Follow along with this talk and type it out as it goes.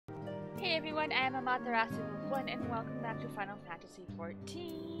Hey everyone, I am Amaterasu1 and welcome back to Final Fantasy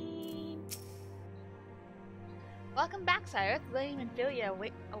XIV. Welcome back, Sire. The Lady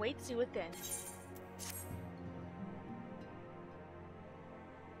Minfilia awaits you within.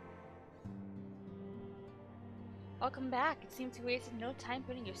 Welcome back. It seems you wasted no time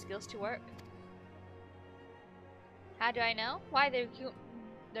putting your skills to work. How do I know? Why,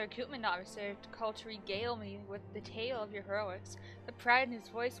 the recruitment officer called to regale me with the tale of your heroics. The pride in his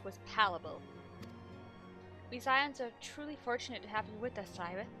voice was palpable. We Scions are truly fortunate to have you with us,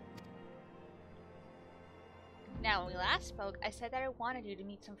 Sire. Now, when we last spoke, I said that I wanted you to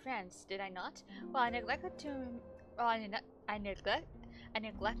meet some friends, did I not? Well, I neglected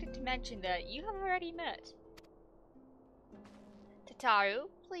to mention that you have already met. Tataru,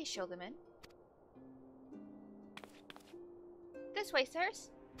 please show them in. This way, sirs.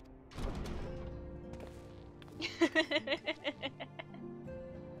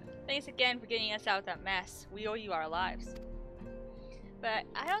 Thanks again for getting us out of that mess. We owe you our lives. But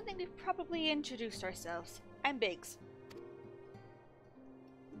I don't think we've probably introduced ourselves. I'm Biggs.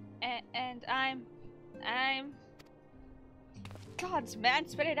 And I'm... Gods, man,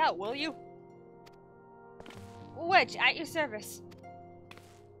 spit it out, will you? Wedge, at your service.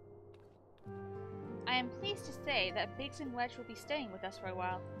 I am pleased to say that Biggs and Wedge will be staying with us for a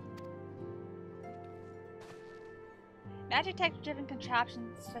while. Magic tech-driven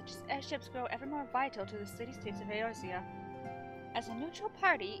contraptions such as airships grow ever more vital to the city-states of Eorzea. As a neutral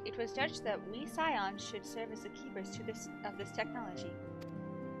party, it was judged that we Scions should serve as the keepers of this technology.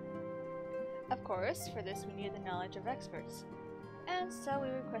 Of course, for this we needed the knowledge of experts. And so we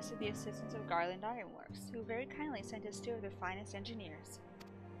requested the assistance of Garland Ironworks, who very kindly sent us two of their finest engineers.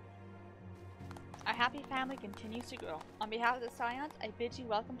 Our happy family continues to grow. On behalf of the Scions, I bid you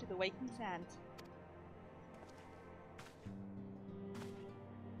welcome to the Waking Sands.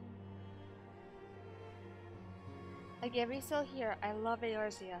 Like every soul here, I love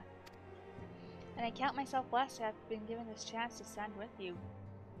Eorzea. And I count myself blessed to have been given this chance to stand with you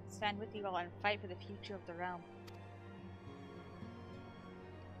all and fight for the future of the realm.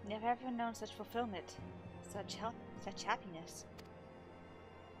 Never ever known such fulfillment, such happiness.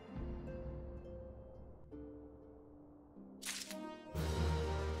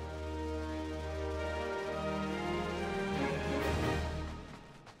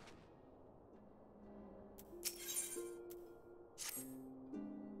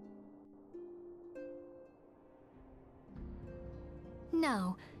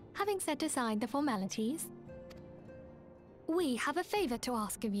 Now, having set aside the formalities, we have a favor to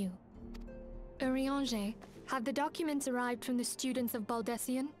ask of you. Urianger, have the documents arrived from the students of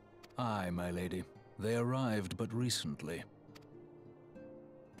Baldesion? Aye, my lady. They arrived but recently.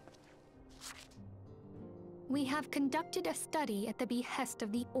 We have conducted a study at the behest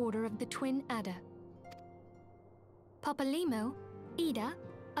of the Order of the Twin Adder. Papalimo, Ida,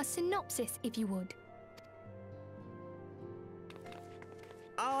 a synopsis if you would.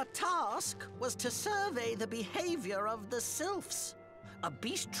 Our task was to survey the behavior of the Sylphs, a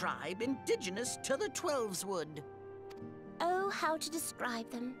beast tribe indigenous to the Twelveswood. Oh, how to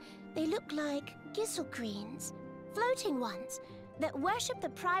describe them. They look like gisselcreens, floating ones, that worship the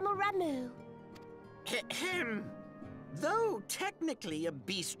primal Ramu. Ahem. Though technically a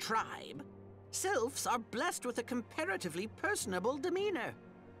beast tribe, Sylphs are blessed with a comparatively personable demeanor,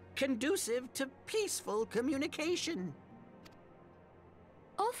 conducive to peaceful communication.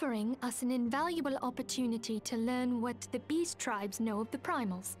 Offering us an invaluable opportunity to learn what the beast tribes know of the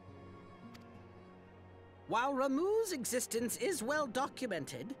primals. While Ramu's existence is well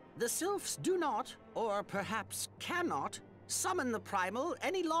documented, the Sylphs do not, or perhaps cannot, summon the primal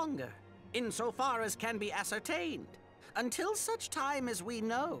any longer, insofar as can be ascertained. Until such time as we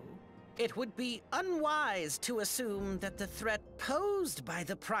know, it would be unwise to assume that the threat posed by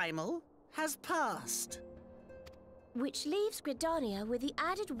the primal has passed. Which leaves Gridania with the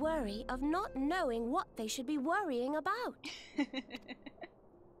added worry of not knowing what they should be worrying about.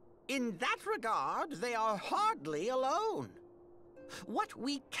 In that regard, they are hardly alone. What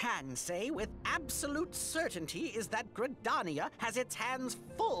we can say with absolute certainty is that Gridania has its hands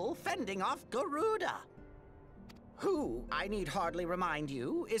full fending off Garuda, who, I need hardly remind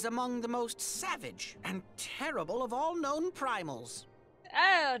you, is among the most savage and terrible of all known primals.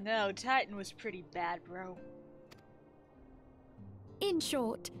 I don't know, Titan was pretty bad, bro. In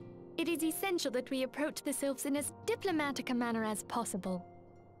short, it is essential that we approach the Sylphs in as diplomatic a manner as possible.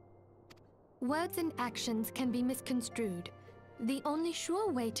 Words and actions can be misconstrued. The only sure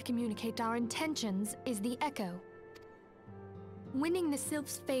way to communicate our intentions is the echo. Winning the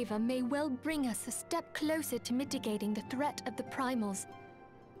Sylphs' favor may well bring us a step closer to mitigating the threat of the primals.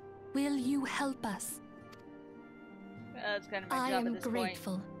 Will you help us? That's kind of my I job am at this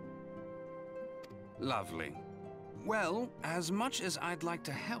grateful. point. Lovely. Well, as much as I'd like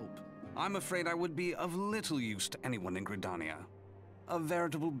to help, I'm afraid I would be of little use to anyone in Gridania. A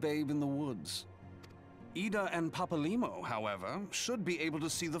veritable babe in the woods. Ida and Papalimo, however, should be able to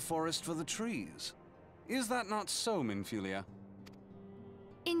see the forest for the trees. Is that not so, Minfilia?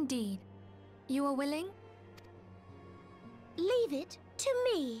 Indeed. You are willing? Leave it to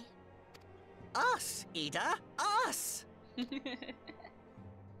me. Us, Ida, us!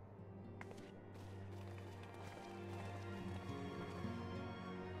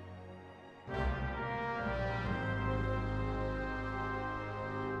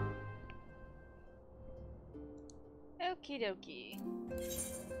 Okie dokie.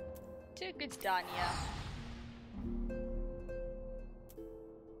 To Gridania.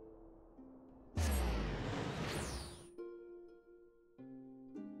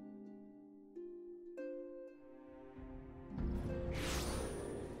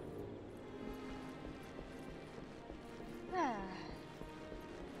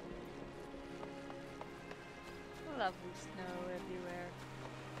 Lovely snow everywhere.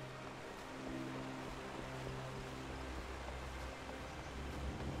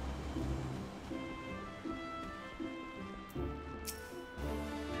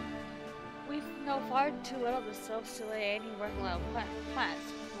 We know far too little of the sylphs to lay any worthwhile plans.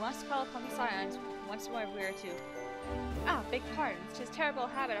 We must call upon the scions once more if we are to. Ah, beg pardon, 'tis a terrible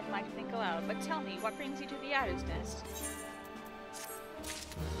habit of mine to think aloud, but tell me, what brings you to the Adder's Nest?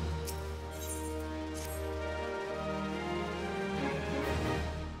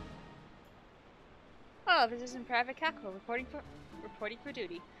 Oh, this is in Private Cackle, reporting for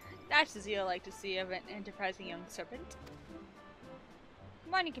duty. That's the zeal I like to see of an enterprising young serpent. Good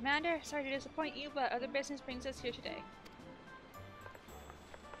morning, Commander. Sorry to disappoint you, but other business brings us here today.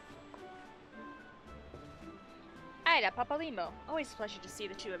 Ida, Papalimo. Always a pleasure to see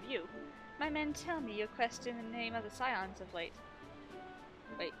the two of you. My men tell me you quest in the name of the scions of late.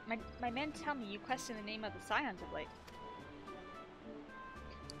 Wait, my men tell me you quest in the name of the scions of late.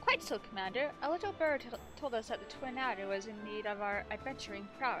 Quite so, Commander. A little bird told us that the Twin Adder was in need of our adventuring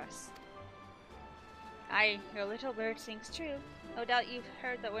prowess. Aye, your little bird sings true. No doubt you've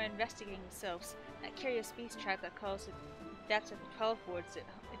heard that we're investigating the sylphs, that curious beast tribe that calls the depths of the 12 woods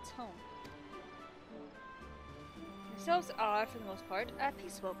its home. The sylphs are, for the most part, a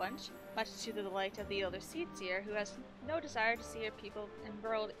peaceable bunch, much to the delight of the elder Seedseer, who has no desire to see her people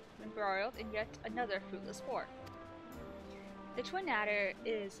embroiled in yet another fruitless war. The Twin Adder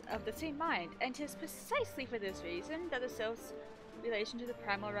is of the same mind, and 'tis precisely for this reason that the sylphs' relation to the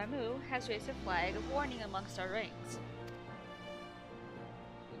primal Ramu has raised a flag of warning amongst our ranks.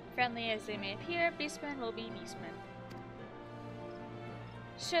 Friendly as they may appear, beastmen will be beastmen.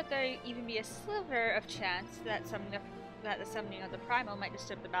 Should there even be a sliver of chance that the summoning of the primal might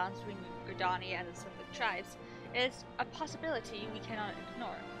disturb the balance between Gridania and the Sylphic tribes, it is a possibility we cannot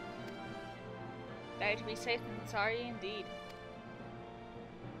ignore. Better to be safe than sorry indeed.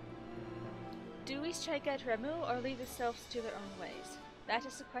 Do we strike at Ramu or leave the sylphs to their own ways? That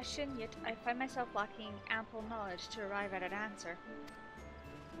is the question, yet I find myself lacking ample knowledge to arrive at an answer.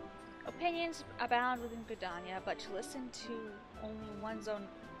 Opinions abound within Gridania, but to listen to only one's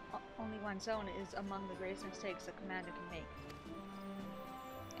own is among the greatest mistakes a commander can make.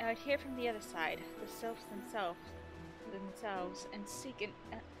 I would hear from the other side, the sylphs themselves, and seek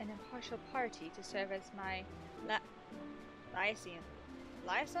an impartial party to serve as my liaison?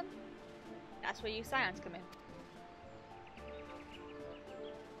 That's where you scions come in.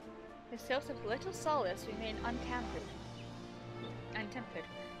 The sylphs of Little Solace remain untempered, and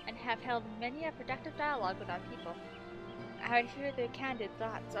have held many a productive dialogue with our people. I would hear their candid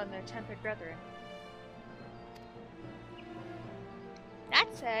thoughts on their tempered brethren.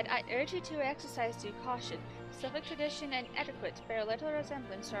 That said, I urge you to exercise due caution. Sylphic tradition and etiquette bear little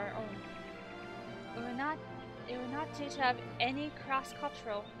resemblance to our own. It will not do to have any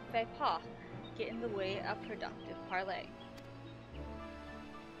cross-cultural faux pas get in the way of productive parley.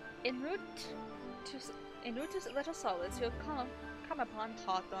 En route to Little Solace, you'll come upon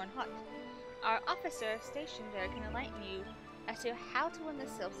Hawthorne Hut. Our officer stationed there can enlighten you as to how to win the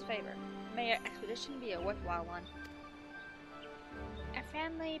sylph's favor. May your expedition be a worthwhile one. A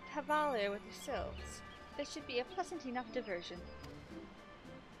friendly palaver with the sylphs. This should be a pleasant enough diversion.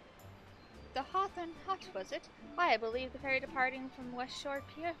 The Hawthorne Hut, was it? Why, I believe the ferry departing from West Shore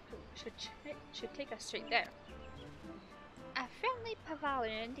Pier should take us straight there. A friendly palaver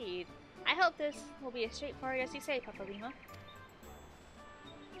indeed. I hope this will be as straightforward as you say, Papalimo.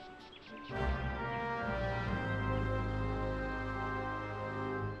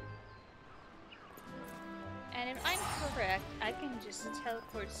 correct. I can just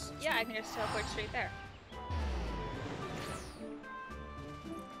teleport. Yeah, I can just teleport straight there.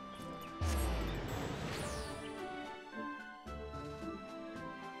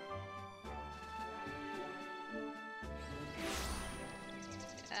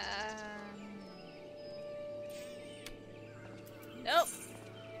 Nope.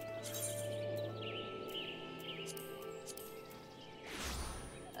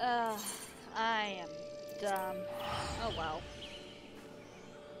 I am dumb. Oh well.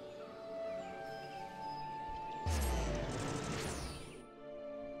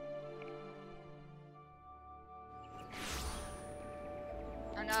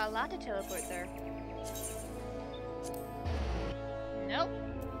 I'm not allowed to teleport there. Nope.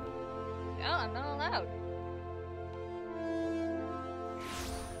 No, I'm not allowed.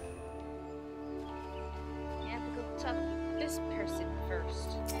 I have to go talk to this person first.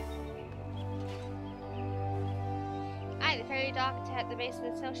 Aye, the ferry docked at the base of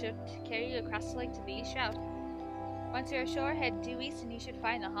the sail should carry you across the lake to the east shroud. Once you're ashore, head due east and you should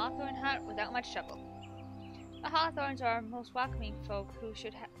find the Hawthorne hut without much trouble. The Hawthorns are our most welcoming folk who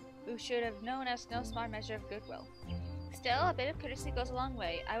should have known us no small measure of goodwill. Still, a bit of courtesy goes a long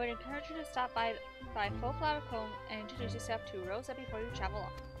way. I would encourage you to stop by Full Flower Comb and introduce yourself to Rosa before you travel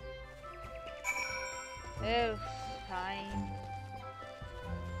on. Oh, fine.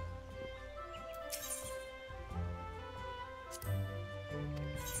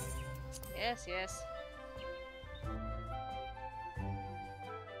 Yes, yes.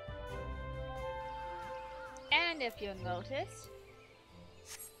 And if you'll notice,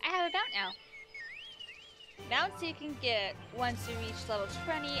 I have a mount now. Mounts you can get once you reach level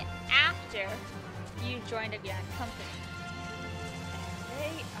 20 after you've joined a Grand Company.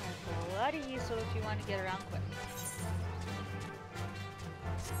 And they are bloody useful if you want to get around quick.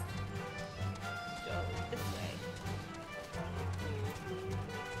 So, this way.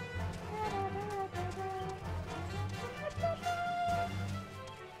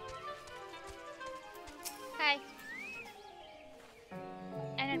 Hi.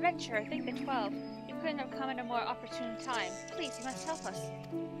 An adventurer, think the 12. You couldn't have come at a more opportune time. Please, you must help us.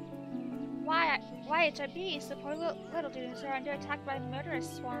 Why, it's our bees. The poor little dudes are under attack by murderous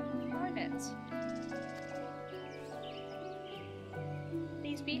swarm hornets.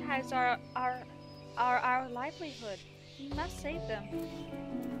 These beehives are our livelihood. We must save them.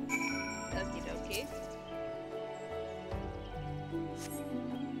 Okie dokie.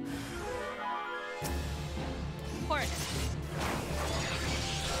 Hornets.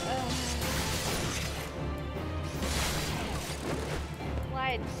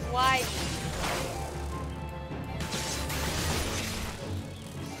 Why?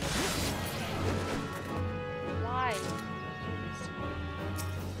 Why?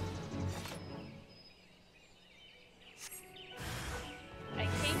 I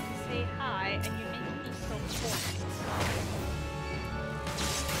came to say hi, and you're making me so bored.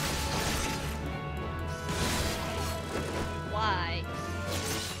 Why?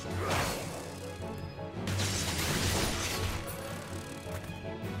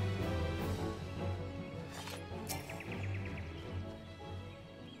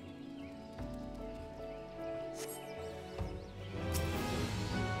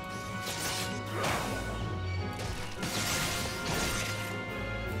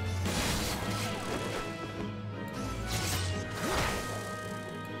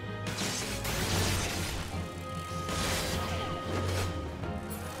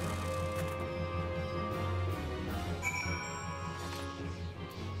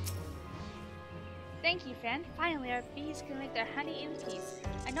 Thank you, friend. Finally, our bees can make their honey in peace.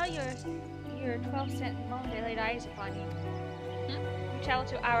 I know your 12-cent loan they laid eyes upon you. You travel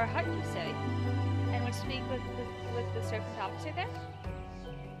to our hut, you say, and would speak with the serpent officer there?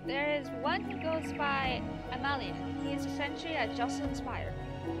 There is one who goes by Amalian. He is a sentry at Jocelyn's Spire,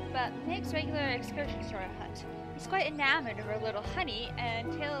 but makes regular excursions to our hut. He's quite enamored of our little honey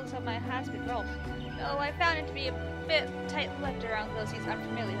and tales of my husband Rolf, though I found him to be a bit tight-lipped around those he's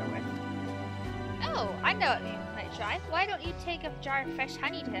unfamiliar with. Oh, I know what you might try. Why don't you take a jar of fresh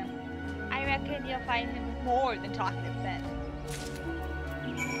honey to him? I reckon you'll find him more than talkative then.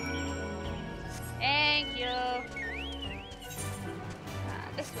 Thank you.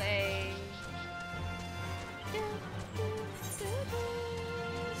 This way.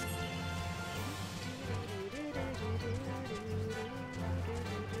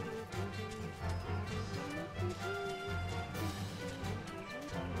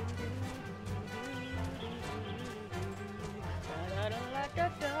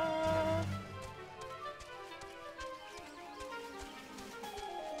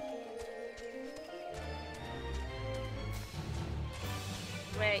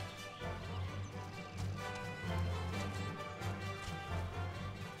 way.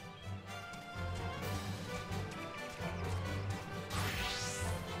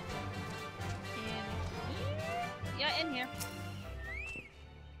 In here.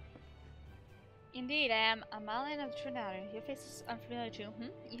 Indeed, I am a Malin of Trinidad. Your face is unfamiliar too.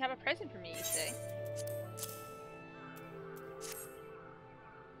 You have a present for me, you say?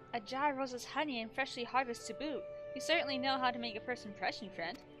 A jar of roses, honey, and freshly harvested to boot. You certainly know how to make a first impression,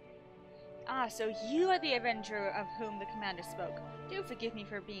 friend. Ah, so you are the adventurer of whom the commander spoke. Do forgive me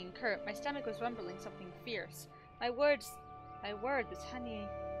for being curt. My stomach was rumbling something fierce. My word, this honey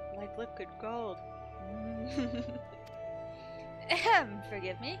like liquid gold.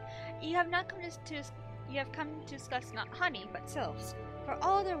 Forgive me. You have come to discuss not honey, but sylphs. For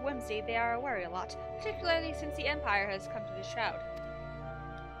all their whimsy, they are a wary lot, particularly since the Empire has come to the Shroud.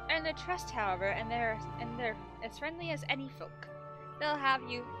 Earn their trust, however, and they're as friendly as any folk. They have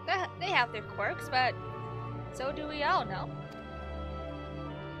their quirks, but so do we all know.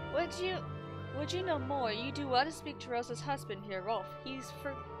 Would you know more? You do well to speak to Rosa's husband here, Rolf. He's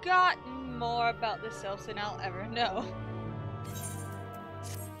forgotten more about the sylphs than I'll ever know.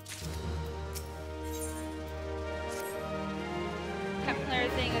 Haven't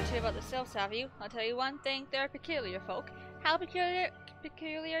learned a thing or two about the sylphs, have you? I'll tell you one thing, they're a peculiar folk. How peculiar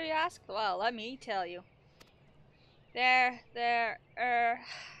you ask? Well, let me tell you. Beg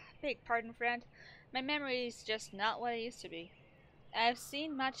pardon, friend. My memory's just not what it used to be. I've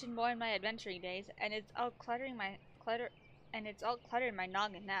seen much and more in my adventuring days, and it's all cluttered in my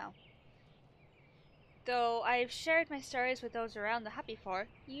noggin now. Though I've shared my stories with those around the hut before,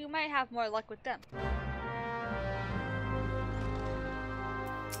 you might have more luck with them.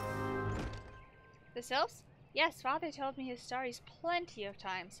 The sylphs? Yes, father told me his stories plenty of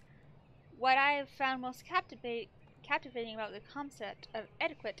times. What I have found most captivating about the concept of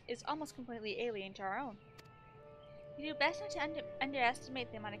etiquette is almost completely alien to our own. You do best not to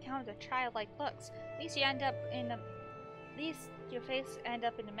underestimate them on account of their childlike looks. At least your face end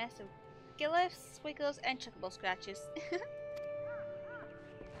up in a mess of gilifs, squiggles, and chuckable scratches.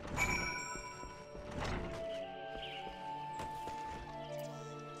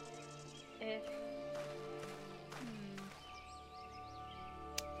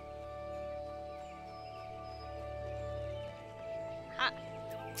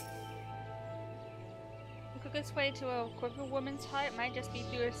 The quickest way to a quicker woman's heart might just be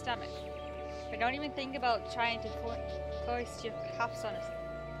through her stomach. But don't even think about trying to foist your foodstuffs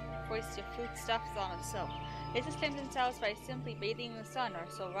on a sylph. They sustain themselves by simply bathing in the sun, or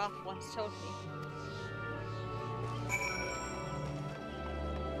so Rolf once told me.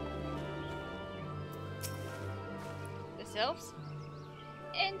 The sylphs?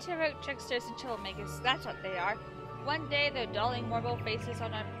 Interrote tricksters and troublemakers, that's what they are. One day they're drawing marble faces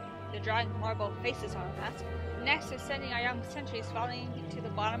on us. Next they're sending our young sentries falling to the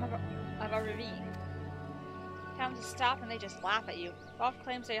bottom of a ravine. Tell them to stop and they just laugh at you. Rolf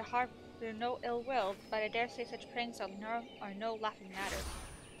claims they're no ill will, but I dare say such pranks are no laughing matter.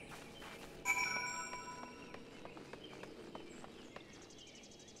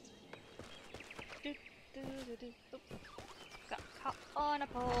 Got caught on a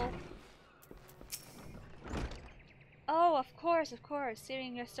pole. Oh, of course.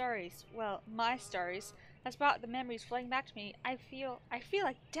 Hearing your stories, well, my stories, has brought the memories flooding back to me. I feel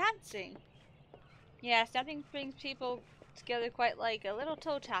like dancing. Yes, nothing brings people together quite like a little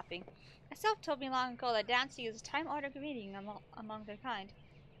toe tapping. A self told me long ago that dancing is a time-honored greeting among their kind.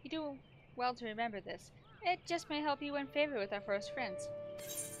 You do well to remember this. It just may help you win favor with our first friends.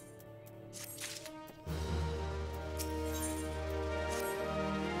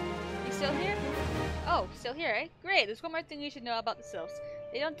 You still here? Oh, still here, eh? Great, there's one more thing you should know about the sylphs.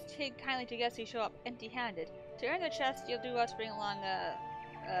 They don't take kindly to guests who show up empty-handed. To earn their trust, you'll do well to bring along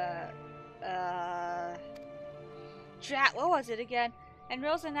drat, what was it again? And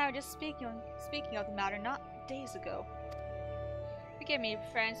Rosa and I were just speaking of the matter not days ago. Forgive me,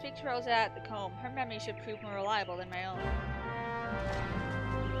 friend, speak to Rosa at the comb. Her memory should prove more reliable than my own.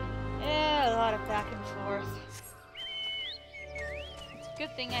 Yeah, a lot of back and forth. It's a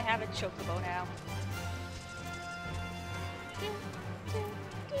good thing I have a chocobo now.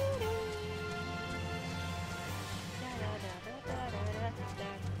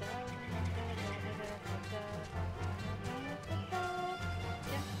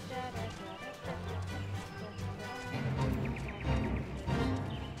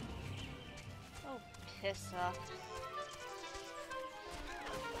 Oh, piss off.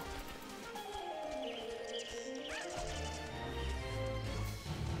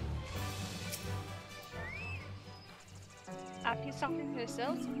 after you talking to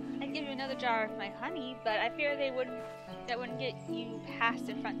yourselves, I'd give you another jar of my honey, but I fear that wouldn't get you past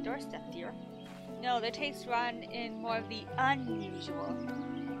the front doorstep, dear. No, their tastes run in more of the unusual.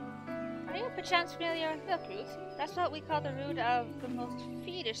 Are you perchance familiar with milkroot? That's what we call the root of the most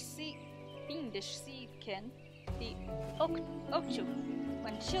fiendish seedkin, the oakchu.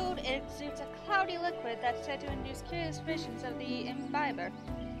 When chewed, it exudes a cloudy liquid that's said to induce curious visions of the imbiber.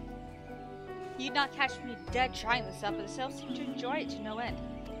 You'd not catch me dead trying this up, but the cells seem to enjoy it to no end.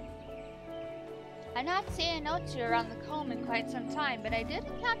 I've not seen an oatchu around the comb in quite some time, but I did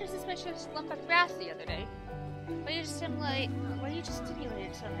encounter a suspicious lump of grass the other day. Were you just stimulated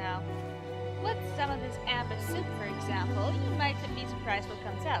somehow? With some of this amber soup, for example, you might be surprised what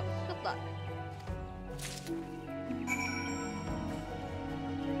comes out. Good luck.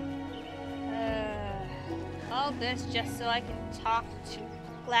 All this just so I can talk to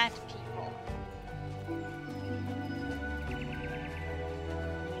plant people.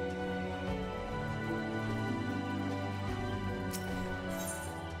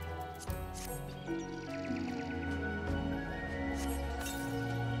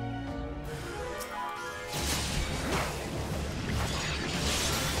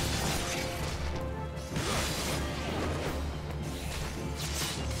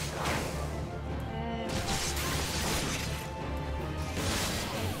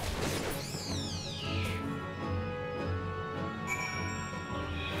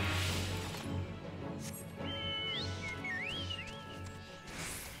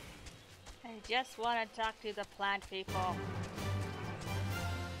 Just want to talk to the plant people.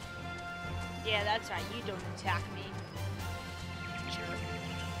 Yeah, that's right, you don't attack me. Sure.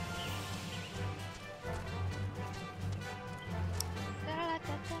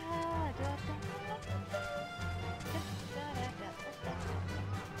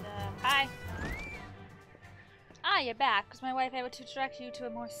 Hi. Ah, you're back. Was my wife able to direct you to a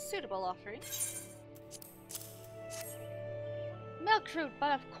more suitable offering? Milkroot,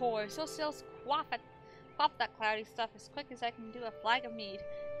 but of course, those cells quaff that cloudy stuff as quick as I can do a flag of mead.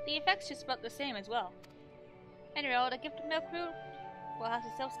 The effect's just about the same as well. Anyway, a gift of milkroot will have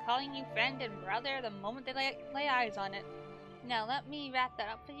the cells calling you friend and brother the moment they lay eyes on it. Now let me wrap that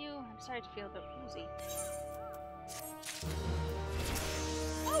up for you. I'm sorry to feel a bit woozy.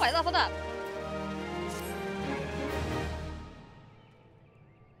 Oh, I leveled up!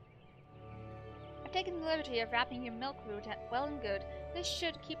 I've taken the liberty of wrapping your milkroot well and good. This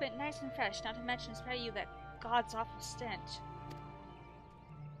should keep it nice and fresh, not to mention spare you that god's awful stench.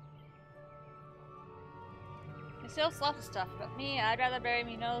 The sales lots of stuff, but me, I'd rather bury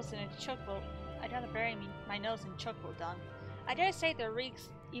my nose in chokefull dung. I dare say the reeks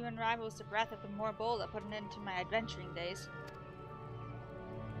even rivals the breath of the Morbola that put an end to my adventuring days.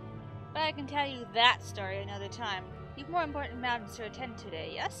 But I can tell you that story another time. You've more important matters to attend to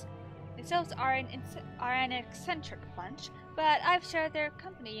today, yes? The cells are an eccentric bunch, but I've shared their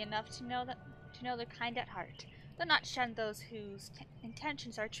company enough to know their kind at heart. They'll not shun those whose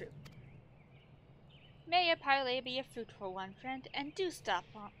intentions are true. May your parley be a fruitful one, friend, and do stop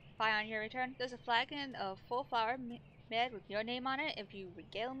by on your return. There's a flagon of full flower made with your name on it if you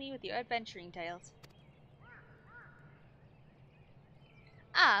regale me with your adventuring tales.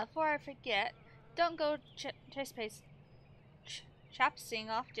 Ah, before I forget, don't go chapsing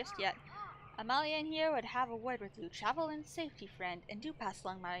off just yet. Amalia in here would have a word with you. Travel in safety, friend, and do pass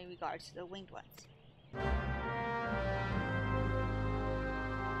along my regards to the winged ones.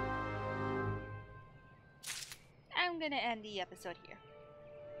 I'm gonna end the episode here.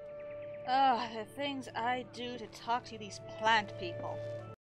 Ugh, the things I do to talk to these plant people.